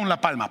ping pong la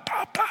palma,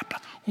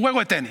 un juego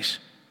de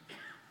tenis.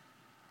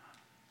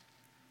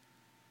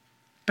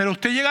 Pero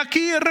usted llega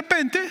aquí de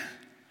repente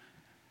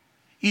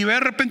y ve de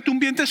repente un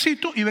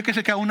vientecito y ve que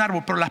se cae un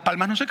árbol, pero las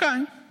palmas no se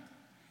caen.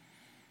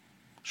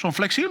 Son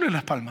flexibles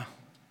las palmas,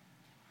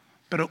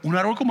 pero un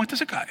árbol como este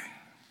se cae.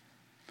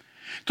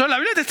 Entonces la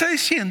Biblia te está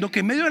diciendo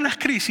que en medio de las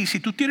crisis, si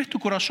tú tienes tu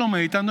corazón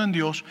meditando en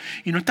Dios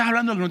y no estás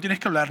hablando de lo que no tienes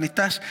que hablar, ni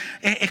estás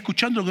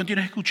escuchando lo que no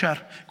tienes que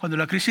escuchar, cuando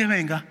la crisis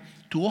venga,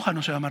 tu hoja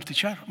no se va a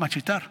marchitar,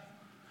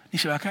 ni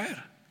se va a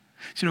caer,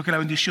 sino que la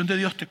bendición de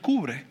Dios te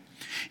cubre.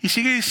 Y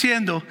sigue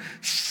diciendo,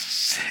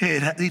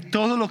 y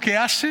todo lo que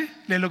hace,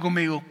 léelo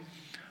conmigo,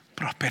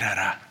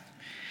 prosperará.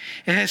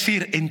 Es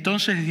decir,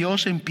 entonces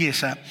Dios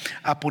empieza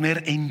a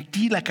poner en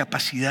ti la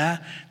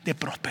capacidad de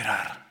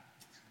prosperar.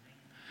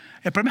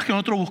 El problema es que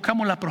nosotros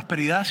buscamos la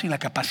prosperidad sin la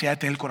capacidad de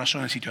tener el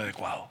corazón en el sitio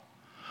adecuado.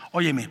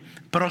 Óyeme,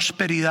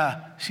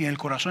 prosperidad sin el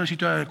corazón en el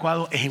sitio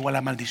adecuado es igual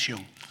a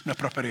maldición, no es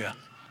prosperidad.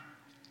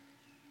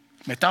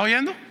 ¿Me estás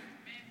oyendo?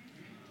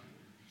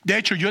 De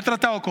hecho, yo he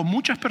tratado con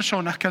muchas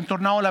personas que han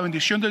tornado la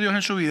bendición de Dios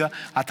en su vida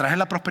a través de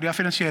la prosperidad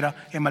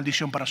financiera en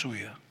maldición para su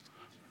vida.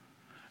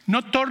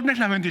 No tornes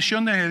las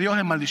bendiciones de Dios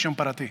en maldición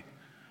para ti.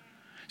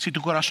 Si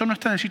tu corazón no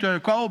está en el sitio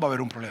adecuado, va a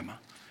haber un problema.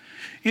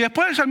 Y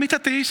después el salmista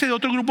te dice de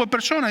otro grupo de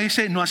personas,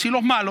 dice, no así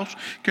los malos,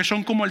 que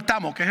son como el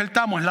tamo. ¿Qué es el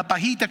tamo? Es la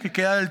pajita que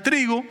queda del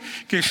trigo,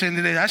 que se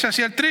le hace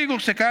así al trigo,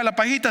 se cae la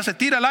pajita, se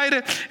tira al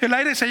aire, el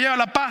aire se lleva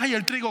la paja y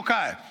el trigo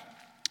cae.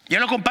 Y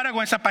él lo compara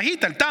con esa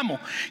pajita, el tamo,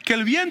 que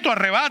el viento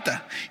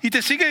arrebata. Y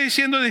te sigue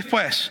diciendo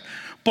después,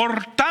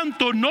 por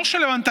tanto no se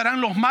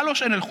levantarán los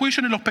malos en el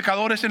juicio ni los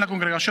pecadores en la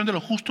congregación de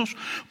los justos,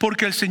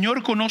 porque el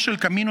Señor conoce el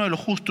camino de los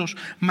justos,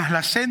 mas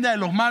la senda de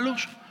los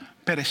malos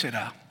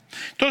perecerá.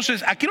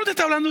 Entonces, aquí no te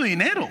está hablando de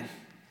dinero.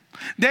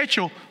 De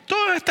hecho,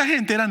 toda esta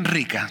gente eran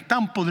ricas,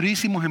 estaban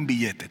podrísimos en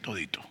billetes,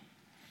 todito.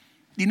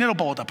 Dinero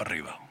para botar para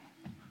arriba.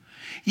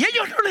 Y a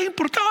ellos no les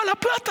importaba la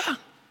plata.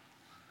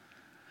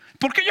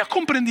 Porque ellos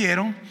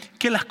comprendieron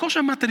que las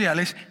cosas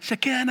materiales se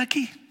quedan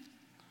aquí.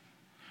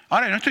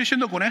 Ahora, yo no estoy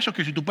diciendo con eso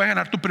que si tú puedes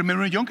ganar tu primer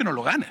millón, que no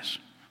lo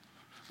ganes.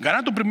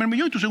 Gana tu primer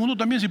millón y tu segundo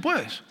también si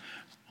puedes.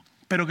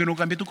 Pero que no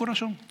cambie tu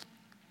corazón.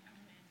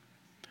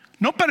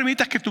 No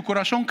permitas que tu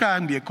corazón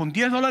cambie con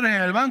 $10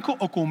 en el banco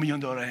o con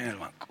 $1,000,000 en el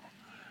banco.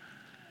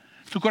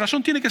 Tu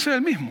corazón tiene que ser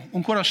el mismo.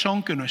 Un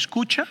corazón que no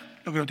escucha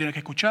lo que no tiene que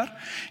escuchar,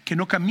 que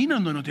no camina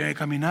donde no tiene que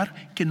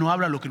caminar, que no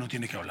habla lo que no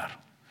tiene que hablar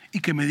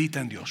y que medita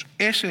en Dios.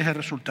 Ese es el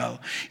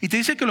resultado. Y te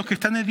dice que los que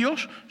están en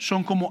Dios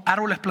son como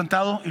árboles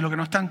plantados y los que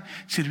no están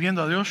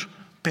sirviendo a Dios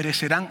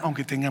perecerán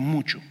aunque tengan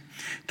mucho.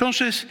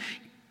 Entonces,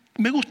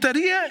 me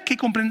gustaría que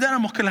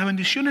comprendiéramos que las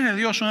bendiciones de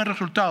Dios son el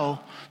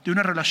resultado de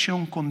una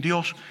relación con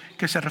Dios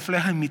que se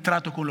refleja en mi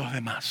trato con los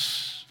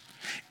demás.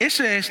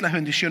 Esas son las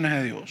bendiciones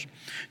de Dios.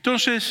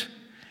 Entonces,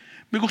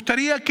 me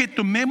gustaría que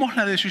tomemos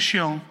la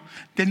decisión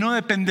de no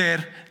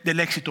depender del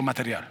éxito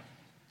material.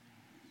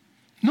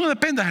 No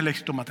dependas del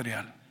éxito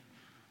material.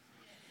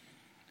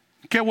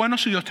 Qué bueno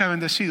si Dios te ha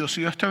bendecido.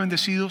 Si Dios te ha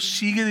bendecido,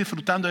 sigue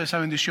disfrutando de esa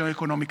bendición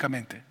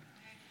económicamente.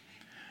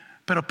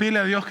 Pero pídele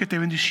a Dios que te dé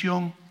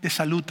bendición de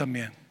salud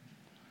también.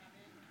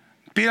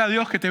 Pídele a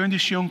Dios que te dé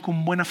bendición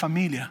con buena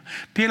familia.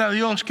 Pídele a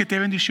Dios que te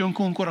dé bendición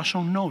con un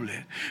corazón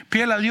noble.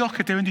 Pídele a Dios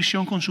que te dé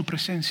bendición con su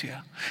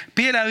presencia.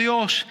 Pídele a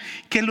Dios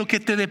que lo que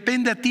te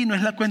depende a ti no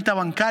es la cuenta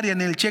bancaria,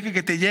 ni el cheque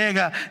que te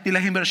llega, ni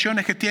las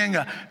inversiones que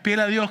tenga.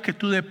 Pídele a Dios que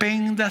tú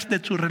dependas de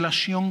tu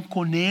relación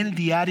con Él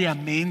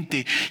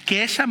diariamente.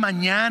 Que esa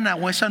mañana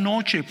o esa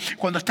noche,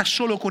 cuando estás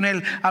solo con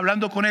Él,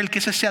 hablando con Él, que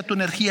esa sea tu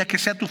energía, que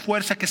sea tu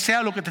fuerza, que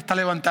sea lo que te está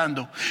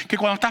levantando. Que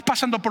cuando estás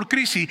pasando por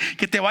crisis,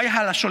 que te vayas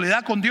a la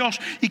soledad con Dios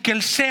y que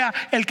Él sea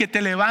el que te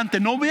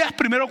levante. No veas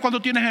primero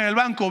cuánto tienes en el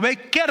banco,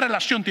 ve qué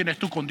relación tienes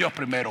tú con Dios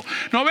primero.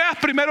 No veas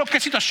primero qué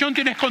situación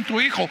tienes con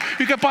tu hijo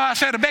y qué puedes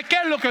hacer, ve qué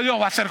es lo que Dios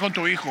va a hacer con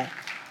tu hijo.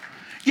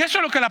 Y eso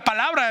es lo que la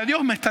palabra de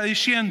Dios me está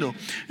diciendo.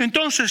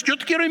 Entonces yo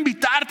quiero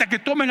invitarte a que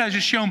tomes la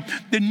decisión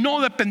de no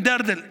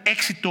depender del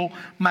éxito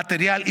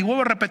material. Y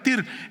vuelvo a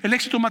repetir, el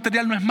éxito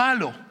material no es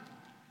malo,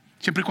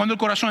 siempre y cuando el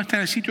corazón esté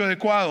en el sitio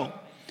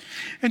adecuado.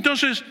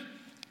 Entonces,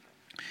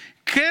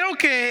 creo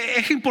que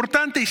es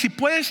importante, y si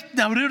puedes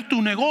abrir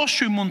tu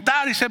negocio y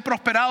montar y ser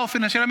prosperado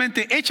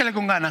financieramente, échale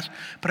con ganas,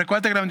 pero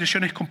recuerda que la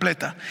bendición es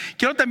completa.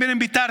 Quiero también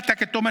invitarte a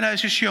que tomes la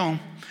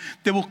decisión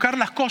de buscar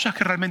las cosas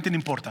que realmente te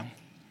importan.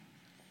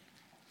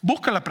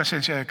 Busca la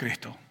presencia de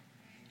Cristo.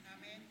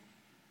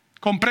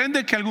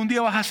 Comprende que algún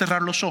día vas a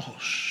cerrar los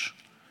ojos.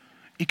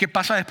 ¿Y qué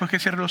pasa después que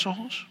cierres los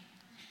ojos?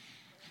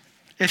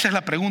 Esa es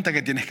la pregunta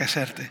que tienes que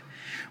hacerte.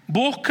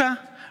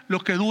 Busca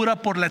lo que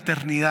dura por la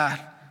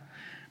eternidad.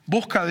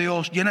 Busca a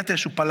Dios, llénate de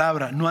su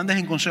palabra. No andes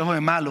en consejos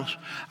de malos,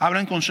 habla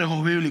en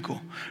consejos bíblicos.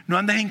 No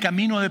andes en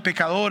camino de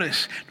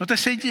pecadores. No te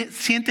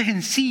sientes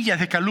en sillas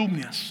de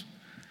calumnias.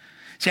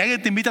 Si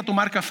alguien te invita a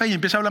tomar café y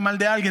empieza a hablar mal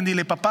de alguien,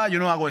 dile: papá, yo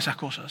no hago esas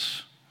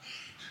cosas.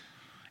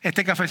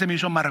 Este café se me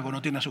hizo amargo,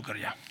 no tiene azúcar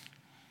ya.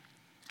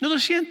 No te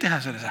sientes a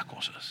hacer esas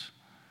cosas.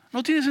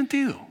 No tiene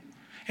sentido.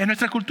 En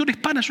nuestra cultura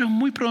hispana eso es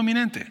muy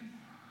predominante.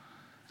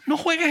 No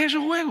juegues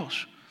esos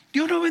juegos.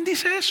 Dios no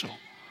bendice eso.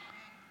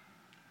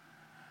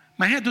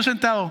 Imagínate tú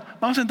sentado,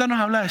 vamos a sentarnos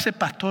a hablar de ese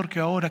pastor que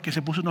ahora que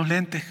se puso unos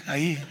lentes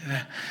ahí.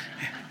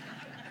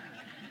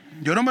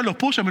 Yo no me los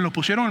puse, me los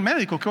pusieron el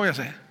médico, ¿qué voy a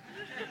hacer?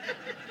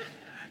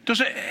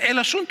 Entonces, el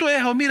asunto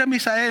es: oh, mira,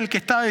 Misael, que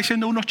estaba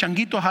diciendo unos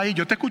changuitos ahí.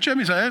 Yo te escuché,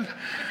 Misael.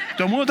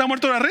 Todo el mundo está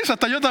muerto de la risa,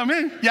 hasta yo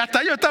también. Y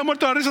hasta yo estaba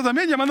muerto de la risa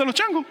también, llamando a los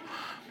changos.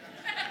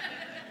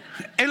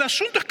 El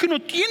asunto es que uno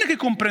tiene que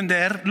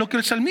comprender lo que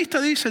el salmista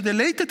dice: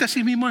 deleítate a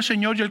sí mismo en el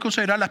Señor y Él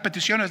concederá las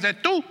peticiones de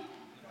tu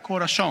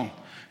corazón.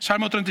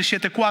 Salmo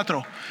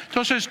 37:4.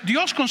 Entonces,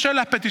 Dios concede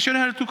las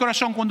peticiones de tu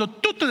corazón cuando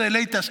tú te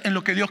deleitas en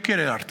lo que Dios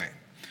quiere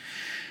darte.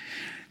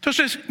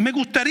 Entonces, me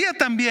gustaría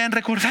también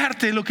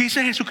recordarte lo que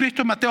dice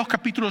Jesucristo en Mateo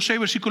capítulo 6,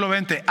 versículo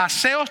 20.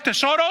 Haceos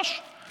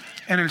tesoros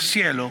en el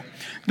cielo,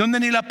 donde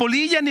ni la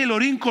polilla ni el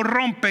orín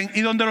corrompen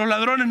y donde los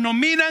ladrones no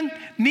minan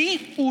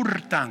ni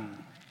hurtan.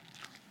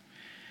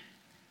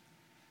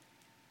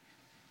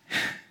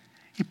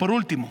 Y por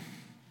último,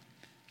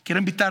 quiero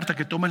invitarte a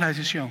que tomes la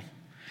decisión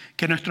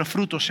que nuestros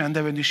frutos sean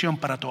de bendición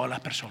para todas las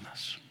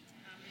personas.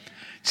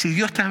 Si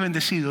Dios te ha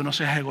bendecido, no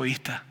seas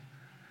egoísta.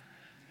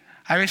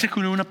 Hay veces que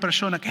una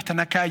persona que está en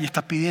la calle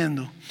está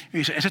pidiendo y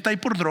dice: ese está ahí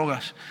por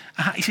drogas.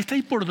 Ajá, y si está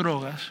ahí por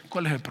drogas,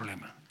 ¿cuál es el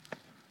problema?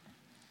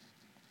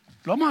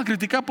 Lo vamos a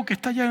criticar porque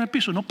está allá en el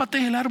piso. No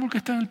patees el árbol que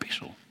está en el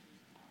piso.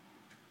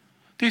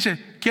 Te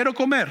dice, quiero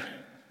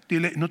comer.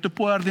 Dile, no te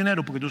puedo dar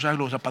dinero porque tú sabes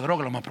lo usa para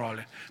droga, lo más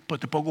probable.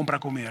 Pues te puedo comprar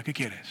comida. ¿Qué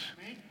quieres?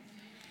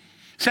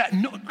 O sea,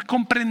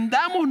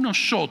 comprendamos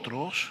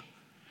nosotros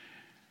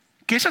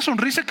que esa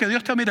sonrisa que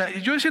Dios te mira.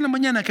 Yo decía en la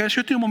mañana que a veces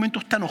yo tengo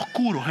momentos tan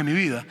oscuros en mi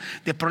vida,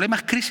 de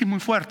problemas, crisis muy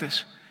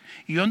fuertes,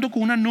 y yo ando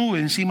con una nube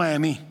encima de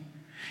mí.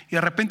 Y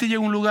de repente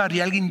llega a un lugar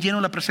y alguien lleno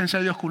de la presencia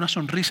de Dios con una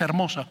sonrisa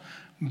hermosa,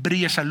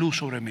 brilla esa luz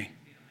sobre mí.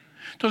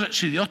 Entonces,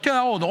 si Dios te ha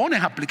dado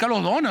dones, aplica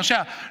los dones. O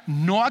sea,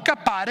 no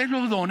acapares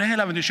los dones de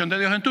la bendición de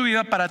Dios en tu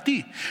vida para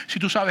ti. Si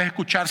tú sabes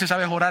escuchar, si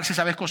sabes orar, si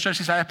sabes coser,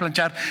 si sabes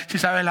planchar, si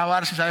sabes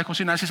lavar, si sabes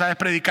cocinar, si sabes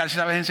predicar, si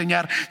sabes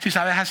enseñar, si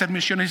sabes hacer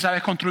misiones, si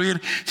sabes construir,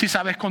 si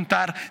sabes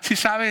contar, si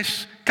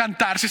sabes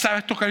cantar, si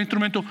sabes tocar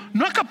instrumentos,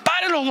 no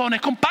acapares los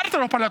dones,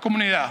 compártelos para la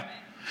comunidad.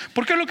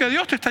 Porque es lo que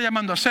Dios te está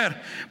llamando a hacer.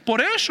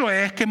 Por eso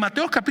es que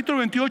Mateo capítulo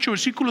 28,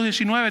 versículo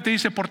 19 te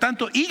dice, por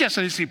tanto, id y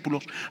haced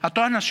discípulos a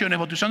todas las naciones,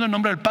 bautizando en el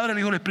nombre del Padre, del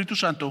Hijo y del Espíritu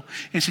Santo,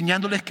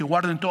 enseñándoles que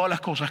guarden todas las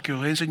cosas que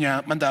os he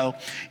mandado.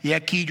 Y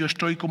aquí yo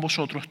estoy con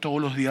vosotros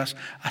todos los días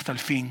hasta el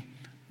fin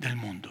del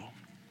mundo.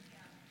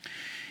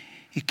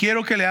 Y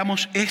quiero que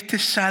leamos este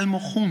salmo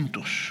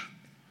juntos.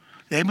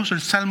 Leemos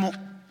el Salmo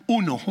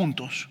 1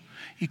 juntos.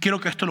 Y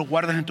quiero que esto lo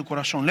guardes en tu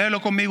corazón. Léelo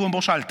conmigo en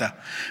voz alta.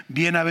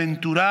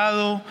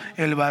 Bienaventurado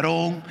el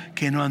varón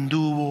que no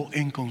anduvo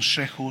en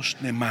consejos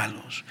de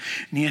malos,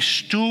 ni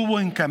estuvo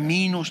en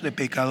caminos de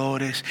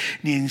pecadores,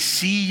 ni en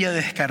silla de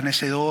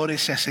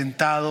escarnecedores se ha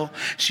sentado,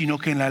 sino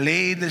que en la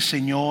ley del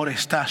Señor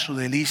está su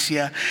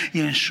delicia,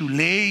 y en su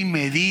ley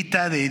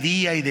medita de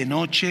día y de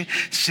noche.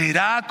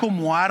 Será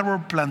como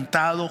árbol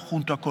plantado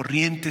junto a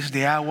corrientes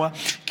de agua,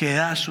 que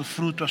da su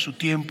fruto a su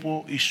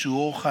tiempo y su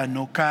hoja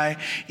no cae,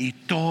 y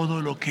todo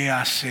lo que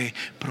hace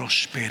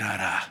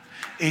prosperará.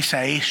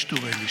 Esa es tu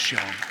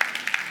bendición.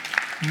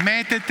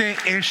 Métete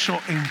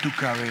eso en tu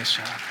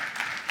cabeza.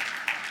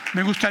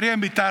 Me gustaría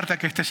invitarte a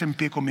que estés en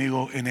pie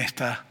conmigo en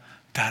esta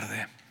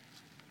tarde.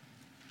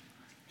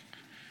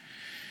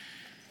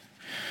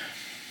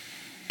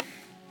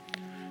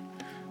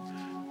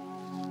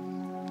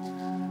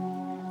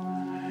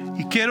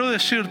 Y quiero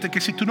decirte que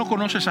si tú no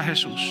conoces a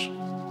Jesús,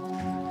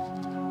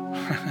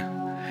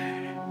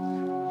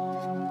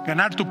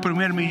 ganar tu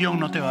primer millón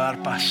no te va a dar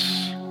paz.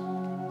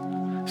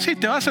 Sí,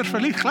 te va a hacer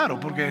feliz, claro,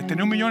 porque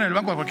tener $1 millón en el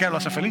banco a cualquiera lo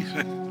hace feliz.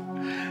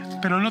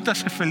 Pero no te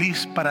hace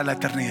feliz para la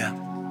eternidad.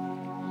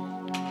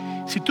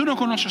 Si tú no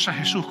conoces a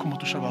Jesús como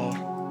tu Salvador,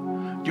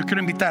 yo quiero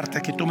invitarte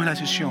a que tomes la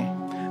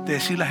decisión de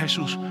decirle a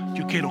Jesús,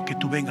 yo quiero que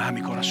tú vengas a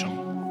mi corazón.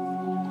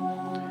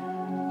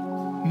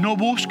 No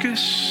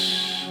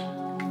busques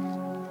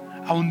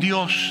a un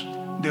Dios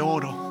de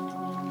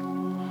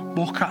oro.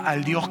 Busca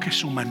al Dios que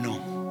es humano,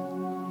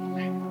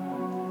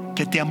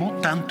 que te amó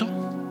tanto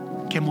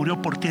que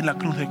murió por ti en la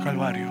cruz del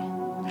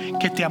Calvario,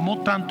 que te amó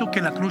tanto que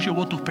en la cruz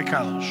llevó tus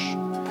pecados,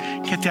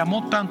 que te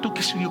amó tanto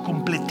que se dio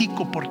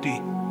completico por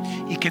ti,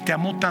 y que te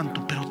amó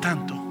tanto, pero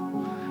tanto,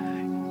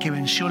 que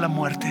venció la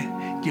muerte,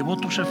 llevó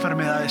tus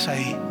enfermedades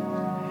ahí,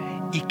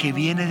 y que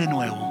viene de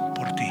nuevo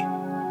por ti.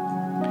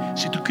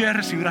 Si tú quieres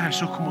recibir a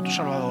Jesús como tu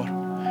Salvador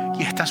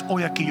y estás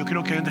hoy aquí, yo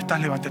quiero que donde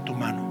estás levante tu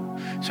mano.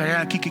 Si hay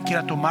alguien aquí que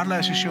quiera tomar la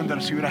decisión de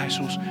recibir a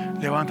Jesús,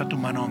 levanta tu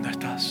mano donde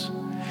estás.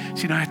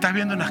 Si nos estás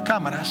viendo en las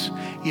cámaras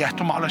y has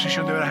tomado la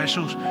decisión de ver a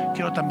Jesús,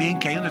 quiero también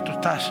que ahí donde tú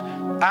estás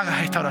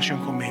hagas esta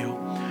oración conmigo.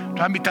 Te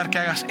voy a invitar que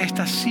hagas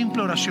esta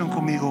simple oración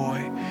conmigo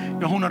hoy.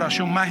 No es una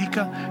oración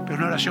mágica, pero es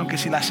una oración que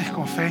si la haces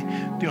con fe,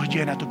 Dios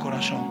llena tu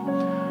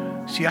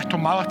corazón. Si has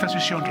tomado esta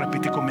decisión,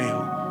 repite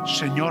conmigo: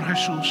 Señor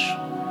Jesús,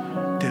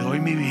 te doy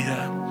mi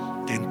vida,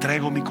 te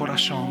entrego mi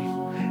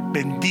corazón,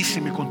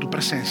 bendíceme con tu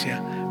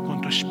presencia,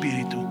 con tu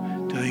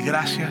espíritu. Te doy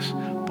gracias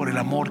por el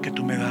amor que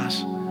tú me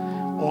das.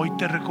 Hoy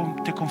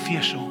te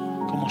confieso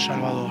como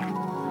Salvador.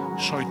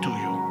 Soy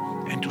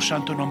tuyo. En tu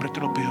santo nombre te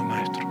lo pido,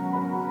 Maestro.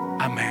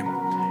 Amén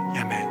y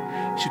amén.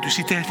 Si tú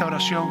hiciste esta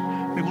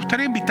oración, me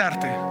gustaría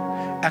invitarte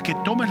a que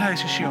tomes la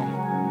decisión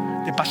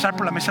de pasar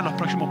por la mesa en los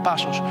próximos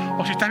pasos.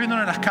 O si estás viendo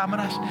en las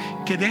cámaras,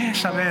 que dejes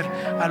saber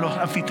a los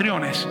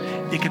anfitriones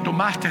de que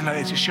tomaste la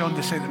decisión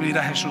de servir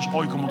a Jesús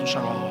hoy como tu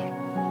Salvador.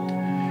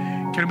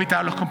 Quiero invitar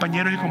a los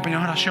compañeros y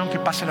compañeras de oración que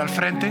pasen al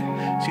frente.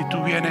 Si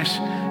tú vienes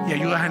y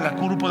ayudas en el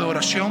grupo de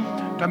oración,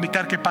 te voy a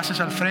invitar que pases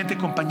al frente,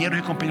 compañeros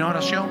y compañeras de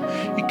oración.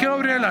 Y quiero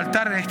abrir el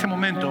altar en este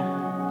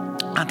momento,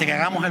 antes que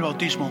hagamos el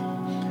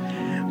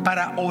bautismo,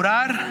 para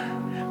orar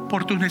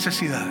por tus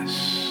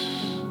necesidades.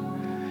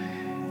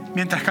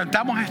 Mientras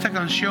cantamos esta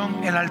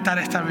canción, el altar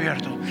está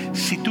abierto.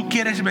 Si tú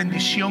quieres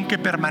bendición que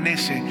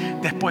permanece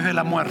después de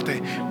la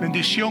muerte,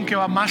 bendición que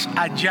va más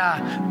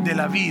allá de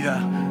la vida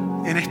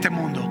en este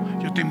mundo,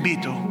 yo te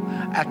invito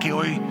a que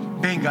hoy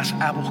vengas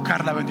a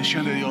buscar la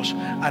bendición de Dios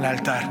al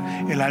altar.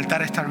 El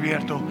altar está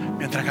abierto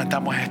mientras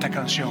cantamos esta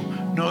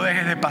canción. No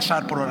dejes de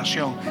pasar por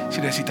oración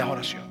si necesitas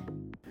oración.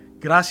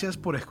 Gracias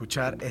por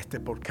escuchar este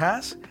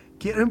podcast.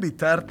 Quiero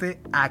invitarte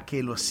a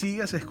que lo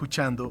sigas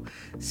escuchando.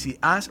 Si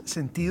has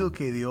sentido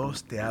que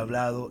Dios te ha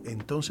hablado,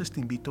 entonces te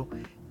invito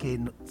que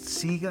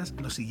sigas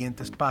los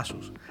siguientes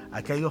pasos.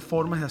 Aquí hay 2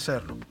 formas de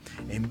hacerlo.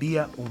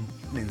 Envía un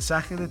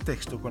mensaje de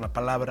texto con la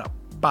palabra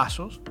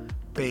pasos,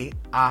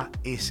 PASOS,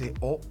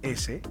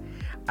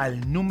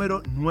 al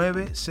número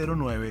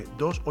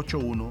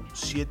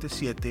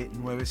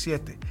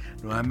 909-281-7797.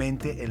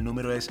 Nuevamente el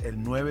número es el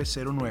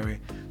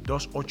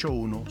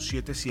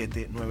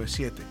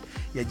 909-281-7797.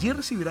 Y allí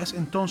recibirás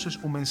entonces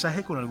un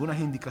mensaje con algunas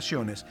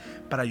indicaciones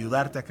para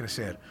ayudarte a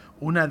crecer.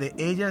 Una de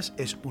ellas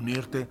es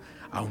unirte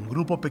a un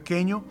grupo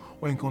pequeño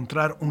o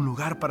encontrar un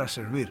lugar para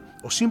servir,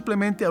 o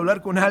simplemente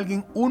hablar con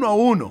alguien uno a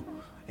uno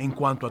en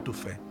cuanto a tu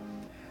fe.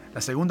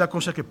 La segunda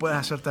cosa que puedes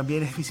hacer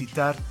también es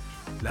visitar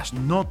las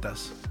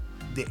notas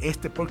de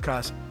este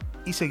podcast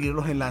y seguir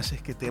los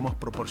enlaces que te hemos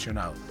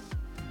proporcionado.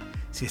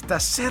 Si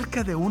estás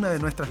cerca de una de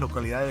nuestras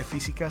localidades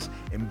físicas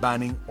en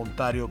Banning,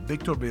 Ontario,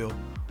 Victorville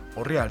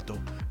o Rialto,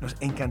 nos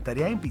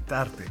encantaría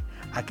invitarte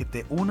a que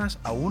te unas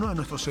a uno de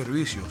nuestros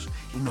servicios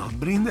y nos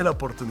brinde la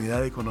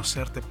oportunidad de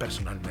conocerte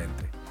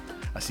personalmente.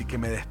 Así que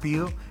me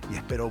despido y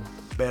espero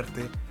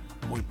verte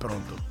muy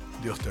pronto.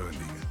 Dios te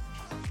bendiga.